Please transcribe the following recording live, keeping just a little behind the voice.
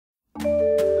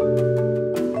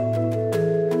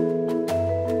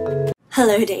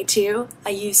Hello, day 2.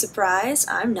 Are you surprised?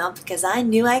 I'm not, because I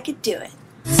knew I could do it.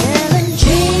 7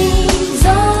 dreams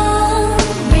on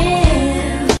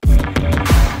real.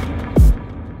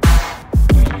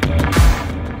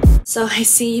 So I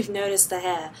see you've noticed the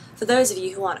hair. For those of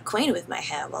you who aren't acquainted with my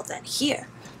hair, well then, here.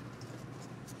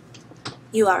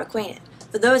 You are acquainted.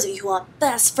 For those of you who aren't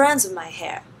best friends with my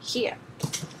hair, here.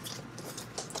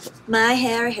 My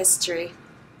hair history.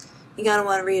 You're gonna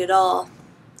want to read it all.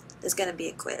 There's gonna be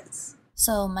a quiz.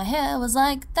 So my hair was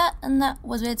like that, and that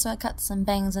was weird, so I cut some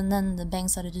bangs, and then the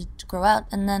bangs started to grow out,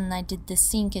 and then I did this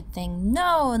scene kid thing,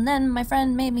 no, and then my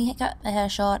friend made me cut my hair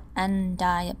short and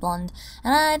dye it blonde,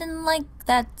 and I didn't like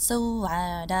that, so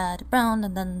I dyed it brown,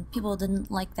 and then people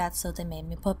didn't like that, so they made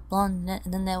me put blonde in it,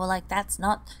 and then they were like, that's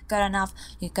not good enough,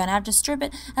 you're gonna have to strip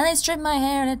it, and they stripped my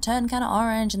hair, and it turned kinda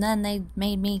orange, and then they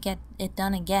made me get it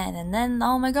done again, and then,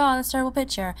 oh my god, that's a terrible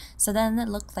picture, so then it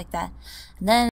looked like that, and then